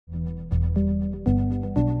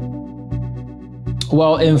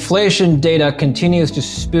Well, inflation data continues to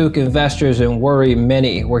spook investors and worry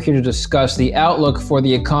many. We're here to discuss the outlook for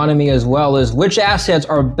the economy as well as which assets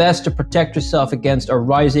are best to protect yourself against a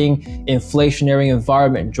rising inflationary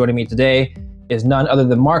environment. Joining me today is none other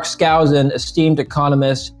than Mark Skousen, esteemed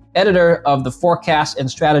economist, editor of the Forecasts and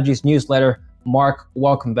Strategies newsletter. Mark,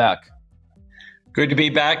 welcome back. Good to be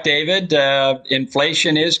back, David.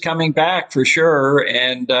 Inflation is coming back for sure.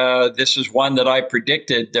 And this is one that I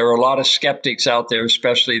predicted. There are a lot of skeptics out there,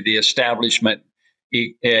 especially the establishment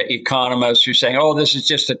economists who are saying, oh, this is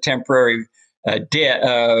just a temporary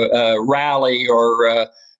rally or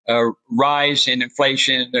rise in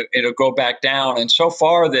inflation. It'll go back down. And so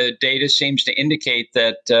far, the data seems to indicate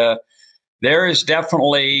that there is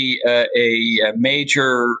definitely a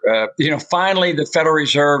major, finally the Federal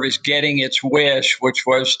Reserve is getting its wish, which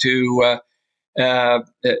was to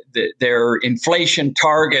their inflation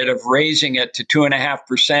target of raising it to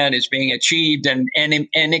 2.5% is being achieved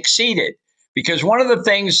and exceeded. Because one of the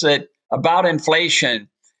things that about inflation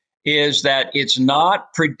is that it's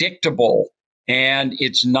not predictable and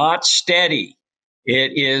it's not steady.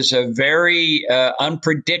 It is a very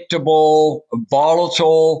unpredictable,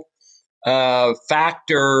 volatile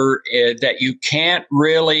factor that you can't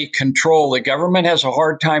really control. The government has a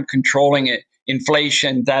hard time controlling it.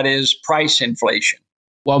 Inflation, that is price inflation.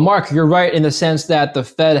 Well, Mark, you're right in the sense that the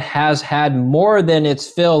Fed has had more than its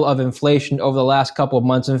fill of inflation over the last couple of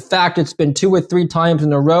months. In fact, it's been 2 or 3 times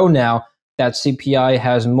in a row now that CPI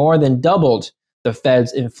has more than doubled the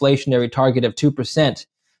Fed's inflationary target of 2%.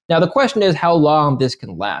 Now, the question is how long this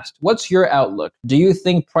can last. What's your outlook? Do you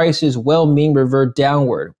think prices will mean revert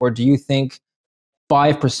downward, or do you think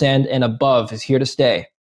 5% and above is here to stay?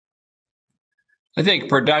 I think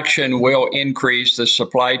production will increase. The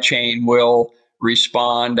supply chain will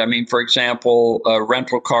respond. I mean, for example,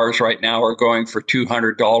 rental cars right now are going for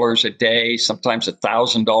 $200 a day, sometimes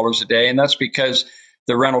 $1,000 a day. And that's because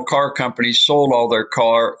the rental car companies sold all their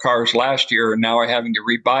cars last year and now are having to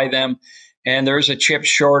rebuy them. And there's a chip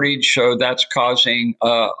shortage, so that's causing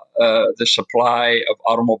the supply of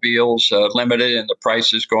automobiles limited and the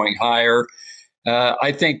prices going higher.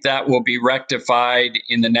 I think that will be rectified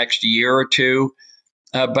in the next year or two.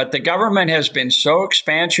 But the government has been so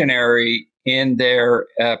expansionary in their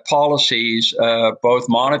policies, both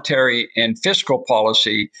monetary and fiscal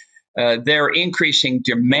policy. They're increasing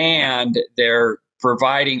demand. They're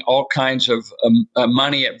providing all kinds of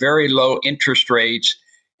money at very low interest rates.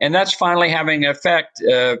 And that's finally having an effect.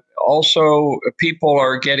 Also, people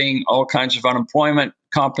are getting all kinds of unemployment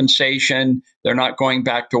compensation. They're not going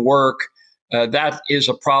back to work. That is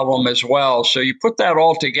a problem as well. So you put that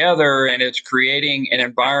all together and it's creating an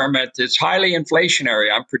environment that's highly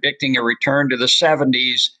inflationary. I'm predicting a return to the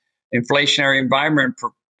 70s inflationary environment,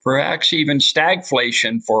 perhaps even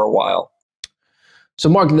stagflation for a while. So,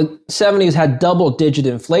 Mark, the 70s had double-digit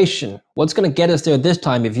inflation. What's going to get us there this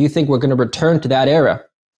time if you think we're going to return to that era?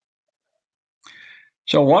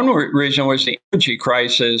 So one reason was the energy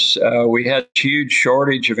crisis. We had a huge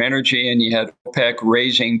shortage of energy, and you had OPEC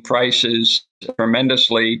raising prices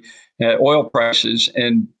tremendously, oil prices,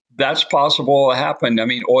 and that's possible to happen. I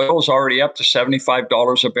mean, oil's already up to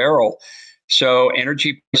 $75 a barrel. So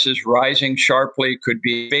energy prices rising sharply could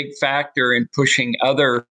be a big factor in pushing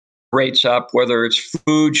other rates up, whether it's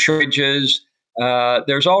food shortages.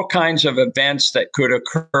 There's all kinds of events that could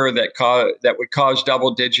occur that would cause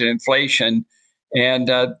double-digit inflation.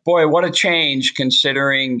 And boy, what a change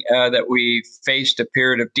considering that we faced a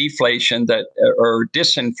period of deflation or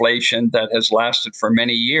disinflation that has lasted for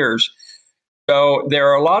many years. So there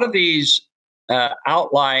are a lot of these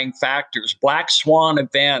outlying factors, black swan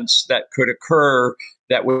events that could occur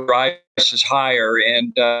that would drive prices higher.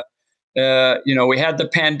 And, we had the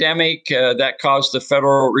pandemic that caused the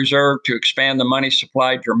Federal Reserve to expand the money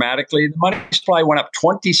supply dramatically. The money supply went up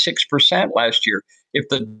 26% last year. If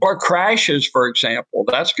the dollar crashes, for example,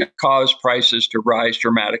 that's going to cause prices to rise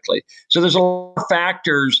dramatically. So there's a lot of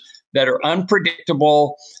factors that are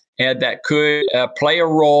unpredictable and that could play a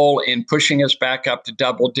role in pushing us back up to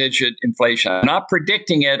double-digit inflation. I'm not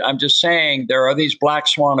predicting it. I'm just saying there are these black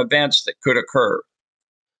swan events that could occur.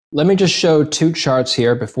 Let me just show 2 charts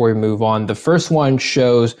here before we move on. The first one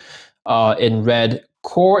shows in red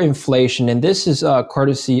core inflation, and this is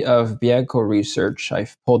courtesy of Bianco Research. I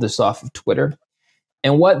pulled this off of Twitter.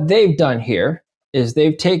 And what they've done here is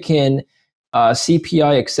they've taken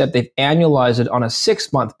CPI, except they've annualized it on a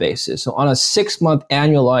 6-month basis. So on a 6-month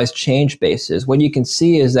annualized change basis, what you can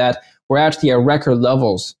see is that we're actually at record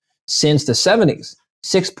levels since the 70s.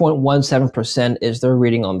 6.17% is their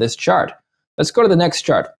reading on this chart. Let's go to the next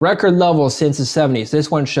chart. Record levels since the 70s. This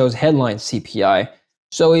one shows headline CPI.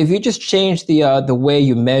 So if you just change the way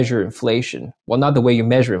you measure inflation, well, not the way you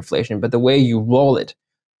measure inflation, but the way you roll it,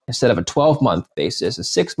 instead of a 12-month basis, a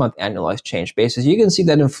 6-month annualized change basis, you can see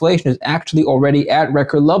that inflation is actually already at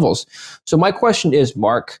record levels. So my question is,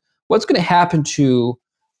 Mark, what's going to happen to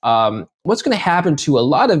a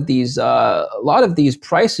lot of these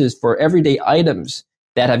prices for everyday items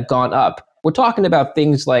that have gone up? We're talking about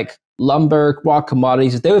things like lumber, raw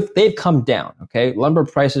commodities. They've come down. Okay, lumber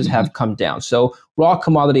prices have come down. So raw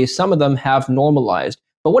commodities, some of them have normalized.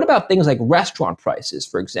 But what about things like restaurant prices,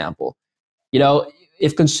 for example? You know,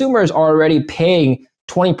 if consumers are already paying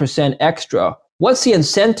 20% extra, what's the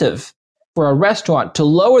incentive for a restaurant to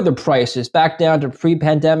lower the prices back down to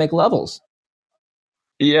pre-pandemic levels?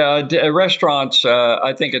 Yeah, restaurants,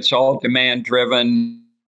 I think it's all demand driven.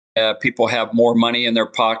 People have more money in their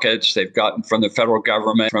pockets. They've gotten from the federal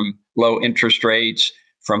government, from low interest rates,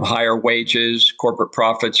 from higher wages. Corporate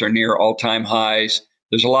profits are near all-time highs.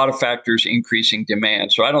 There's a lot of factors increasing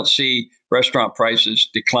demand. So I don't see restaurant prices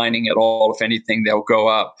declining at all. If anything, they'll go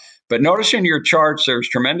up. But notice in your charts, there's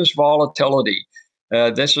tremendous volatility.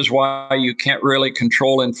 This is why you can't really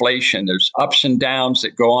control inflation. There's ups and downs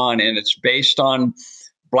that go on, and it's based on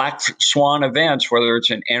black swan events, whether it's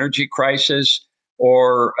an energy crisis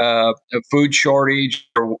or a food shortage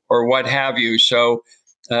or what have you. So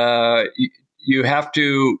you have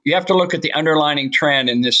to look at the underlying trend.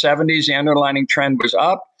 In the 70s, the underlying trend was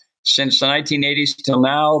up. Since the 1980s till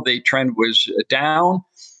now, the trend was down.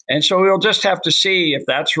 And so we'll just have to see if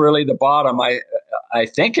that's really the bottom. I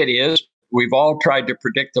think it is. We've all tried to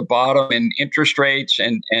predict the bottom in interest rates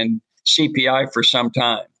and CPI for some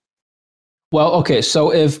time. Well, okay,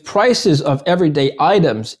 so if prices of everyday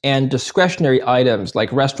items and discretionary items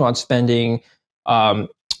like restaurant spending,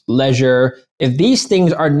 leisure, if these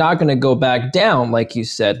things are not going to go back down, like you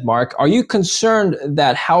said, Mark, are you concerned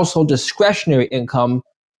that household discretionary income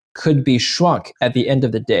could be shrunk at the end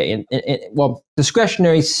of the day? Well,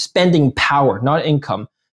 discretionary spending power, not income,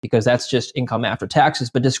 because that's just income after taxes,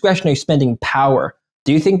 but discretionary spending power.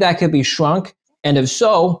 Do you think that could be shrunk? And if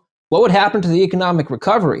so, what would happen to the economic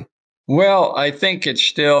recovery? Well, I think it's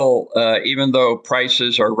still, even though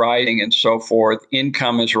prices are rising and so forth,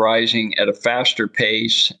 income is rising at a faster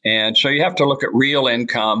pace. And so you have to look at real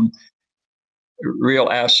income. Real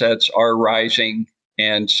assets are rising.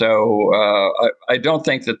 And so I don't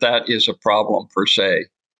think that that is a problem per se.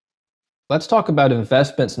 Let's talk about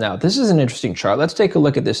investments now. This is an interesting chart. Let's take a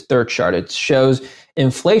look at this third chart. It shows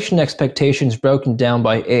inflation expectations broken down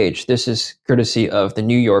by age. This is courtesy of the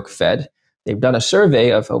New York Fed. They've done a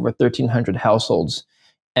survey of over 1,300 households,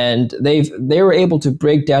 and they were able to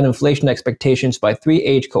break down inflation expectations by 3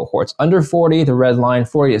 age cohorts: under 40, the red line;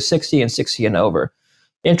 40 to 60, and 60 and over.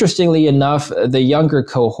 Interestingly enough, the younger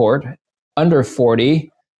cohort, under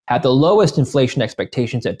 40, had the lowest inflation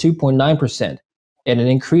expectations at 2.9%, and it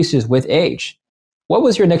increases with age. What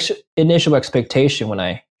was your initial expectation when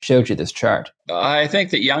I showed you this chart? I think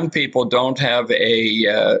that young people don't have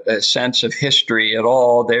a sense of history at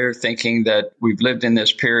all. They're thinking that we've lived in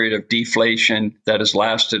this period of deflation that has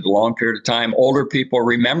lasted a long period of time. Older people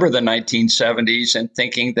remember the 1970s and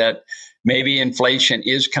thinking that maybe inflation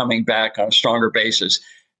is coming back on a stronger basis.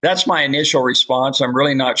 That's my initial response. I'm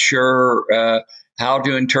really not sure how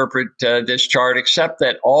to interpret this chart, except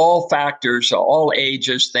that all factors, all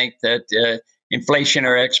ages think that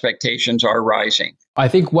inflationary expectations are rising. I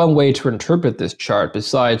think one way to interpret this chart,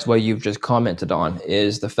 besides what you've just commented on,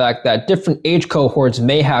 is the fact that different age cohorts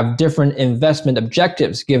may have different investment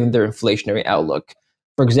objectives given their inflationary outlook.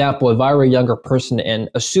 For example, if I were a younger person and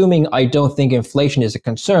assuming I don't think inflation is a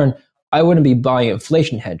concern, I wouldn't be buying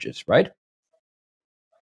inflation hedges, right?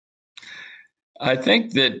 I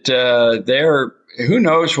think that who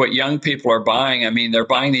knows what young people are buying. I mean, they're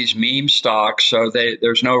buying these meme stocks, so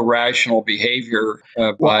there's no rational behavior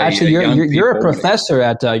by actually, young people. You're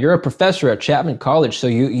a professor at Chapman College, so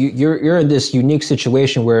you're in this unique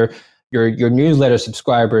situation where your newsletter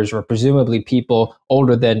subscribers are presumably people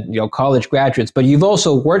older than college graduates, but you've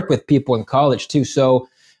also worked with people in college too. So,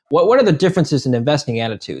 what are the differences in investing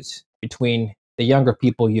attitudes between the younger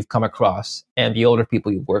people you've come across and the older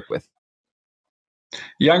people you've worked with?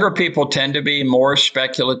 Younger people tend to be more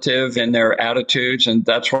speculative in their attitudes, and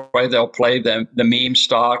that's why they'll play the meme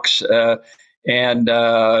stocks and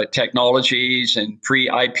technologies and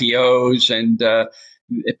pre-IPOs and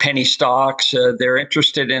penny stocks. They're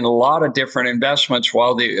interested in a lot of different investments,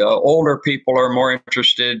 while the older people are more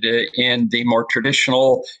interested in the more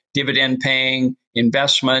traditional dividend-paying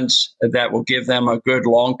investments that will give them a good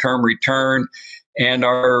long-term return. and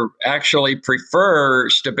are actually prefer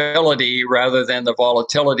stability rather than the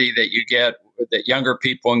volatility that you get that younger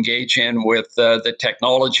people engage in with the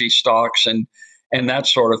technology stocks and that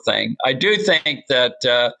sort of thing. I do think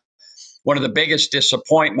that one of the biggest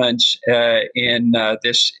disappointments in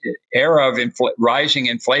this era of rising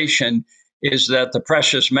inflation is that the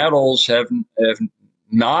precious metals have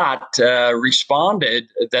not responded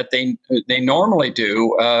that they normally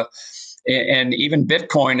do, and even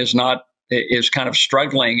Bitcoin is kind of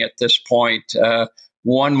struggling at this point.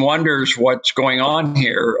 One wonders what's going on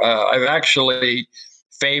here. I've actually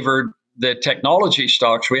favored the technology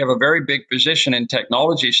stocks. We have a very big position in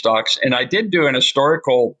technology stocks. And I did do an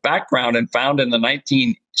historical background and found in the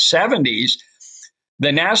 1970s, the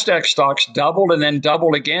NASDAQ stocks doubled and then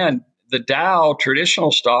doubled again. The Dow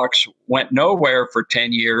traditional stocks went nowhere for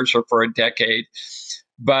 10 years or for a decade.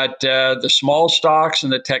 But the small stocks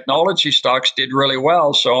and the technology stocks did really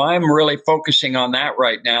well. So I'm really focusing on that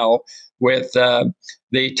right now with the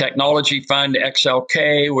technology fund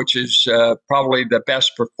XLK, which is probably the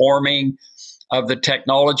best performing of the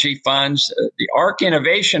technology funds. The ARK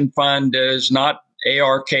Innovation Fund is not,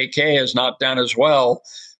 ARKK has not done as well.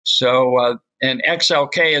 So, and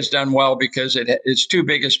XLK has done well because its two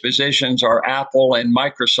biggest positions are Apple and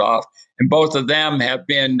Microsoft, and both of them have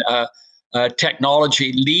been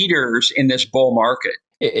technology leaders in this bull market.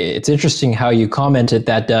 It's interesting how you commented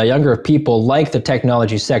that younger people like the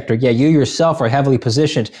technology sector. Yeah, you yourself are heavily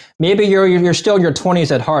positioned. Maybe you're still in your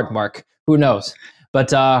 20s at heart, Mark. Who knows?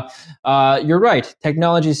 But you're right. The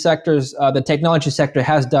technology sector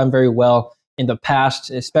has done very well in the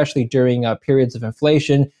past, especially during periods of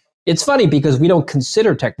inflation. It's funny because we don't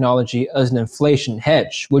consider technology as an inflation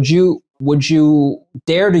hedge. Would you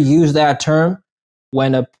dare to use that term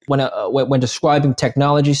when describing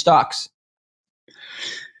technology stocks?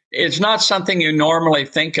 It's not something you normally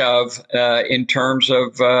think of in terms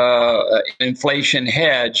of inflation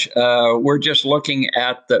hedge. We're just looking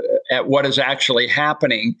at what is actually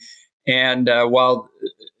happening, and while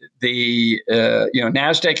the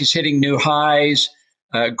Nasdaq is hitting new highs,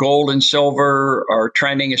 gold and silver are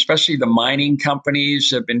trending. Especially the mining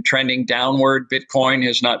companies have been trending downward. Bitcoin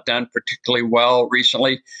has not done particularly well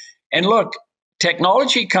recently, and look,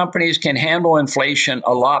 technology companies can handle inflation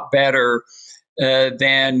a lot better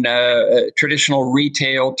than traditional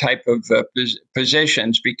retail type of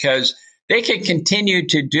positions, because they can continue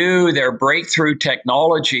to do their breakthrough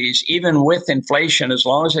technologies even with inflation as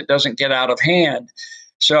long as it doesn't get out of hand.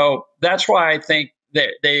 So that's why I think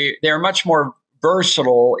that they're much more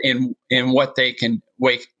versatile in what they can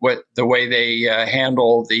the way they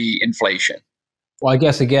handle the inflation. Well, I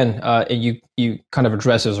guess again, you kind of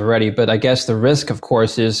addressed this already, but I guess the risk, of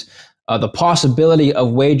course, is the possibility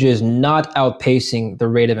of wages not outpacing the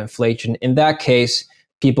rate of inflation. In that case,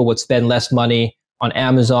 people would spend less money on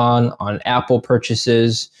Amazon, on Apple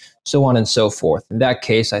purchases, so on and so forth. In that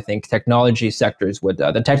case, I think technology sectors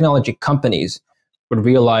the technology companies would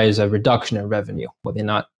realize a reduction in revenue, would they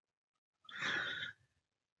not?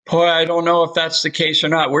 Boy, I don't know if that's the case or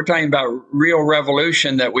not. We're talking about real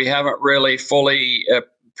revolution that we haven't really fully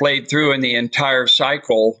played through in the entire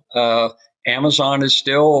cycle. Amazon is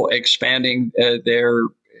still expanding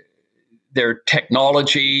their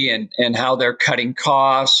technology and how they're cutting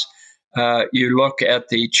costs. You look at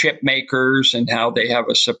the chip makers and how they have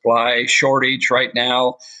a supply shortage right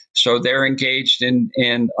now. So they're engaged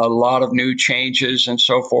in a lot of new changes and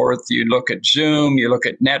so forth. You look at Zoom, you look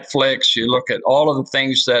at Netflix, you look at all of the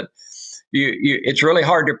things that it's really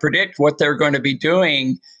hard to predict what they're going to be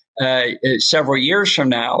doing several years from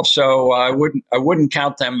now. So I wouldn't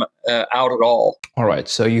count them out at all. All right.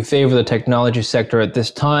 So you favor the technology sector at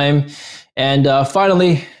this time. And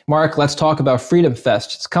finally, Mark, let's talk about Freedom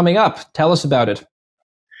Fest. It's coming up. Tell us about it.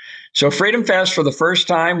 So Freedom Fest, for the first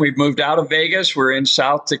time, we've moved out of Vegas. We're in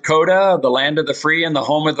South Dakota, the land of the free and the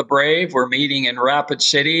home of the brave. We're meeting in Rapid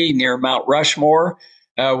City near Mount Rushmore.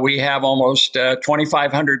 We have almost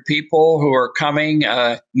 2,500 people who are coming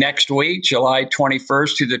next week, July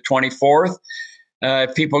 21st to the 24th.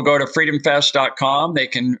 If people go to freedomfest.com, they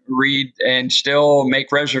can read and still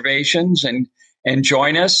make reservations and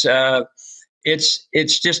join us.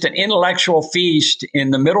 It's just an intellectual feast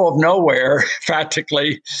in the middle of nowhere,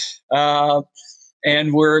 practically.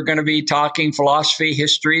 And we're going to be talking philosophy,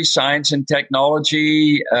 history, science, and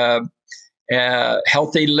technology,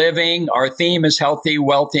 healthy living. Our theme is healthy,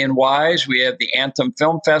 wealthy, and wise. We have the Anthem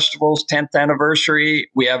Film Festival's 10th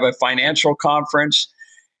anniversary. We have a financial conference.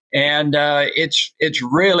 And it's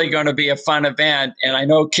really going to be a fun event. And I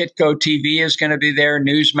know Kitco TV is going to be there,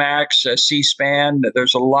 Newsmax, C-SPAN.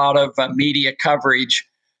 There's a lot of media coverage.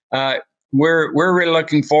 we're really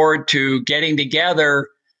looking forward to getting together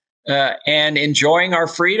and enjoying our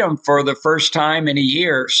freedom for the first time in a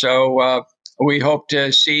year. So we hope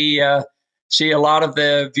to see a lot of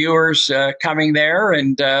the viewers coming there,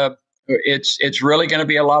 and it's really going to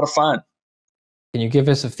be a lot of fun. Can you give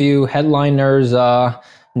us a few headliners'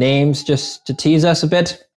 names just to tease us a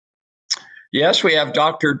bit? Yes, we have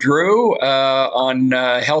Dr. Drew on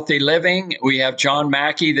healthy living. We have John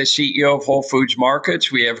Mackey, the CEO of Whole Foods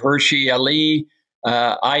Markets. We have Hershey Ali,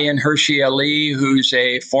 Ayan Hershey Ali, who's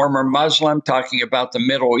a former Muslim, talking about the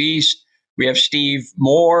Middle East. We have Steve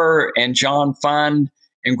Moore and John Fund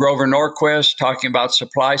and Grover Norquist talking about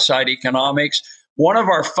supply side economics. One of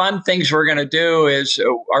our fun things we're going to do is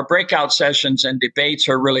our breakout sessions and debates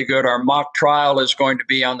are really good. Our mock trial is going to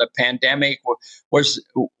be on the pandemic. Was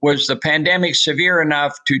the pandemic severe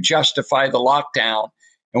enough to justify the lockdown?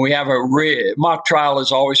 And we have mock trial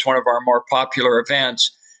is always one of our more popular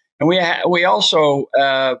events. And we also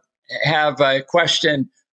have a question: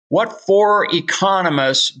 what four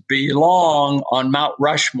economists belong on Mount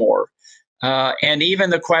Rushmore? And even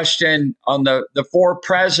the question on the four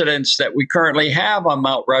presidents that we currently have on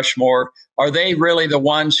Mount Rushmore, are they really the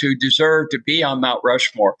ones who deserve to be on Mount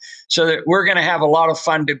Rushmore? So that we're going to have a lot of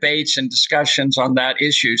fun debates and discussions on that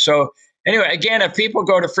issue. So anyway, again, if people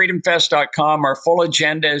go to freedomfest.com, our full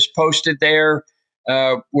agenda is posted there.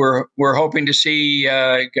 We're hoping to see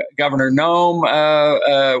Governor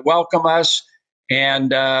Noem welcome us,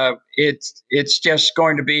 and it's just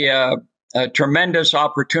going to be a tremendous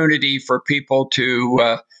opportunity for people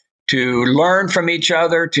to learn from each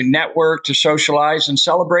other, to network, to socialize, and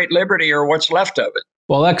celebrate liberty, or what's left of it.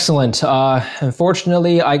 Well, excellent.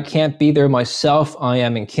 Unfortunately, I can't be there myself. I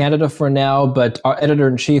am in Canada for now, but our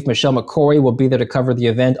editor-in-chief, Michelle McCory, will be there to cover the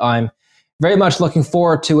event. I'm very much looking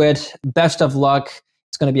forward to it. Best of luck.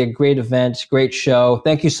 It's going to be a great event, great show.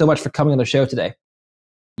 Thank you so much for coming on the show today.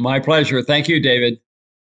 My pleasure. Thank you, David.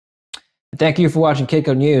 Thank you for watching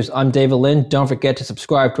Kitco News. I'm David Lin. Don't forget to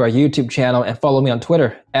subscribe to our YouTube channel and follow me on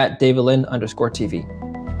Twitter @DavidLin_TV.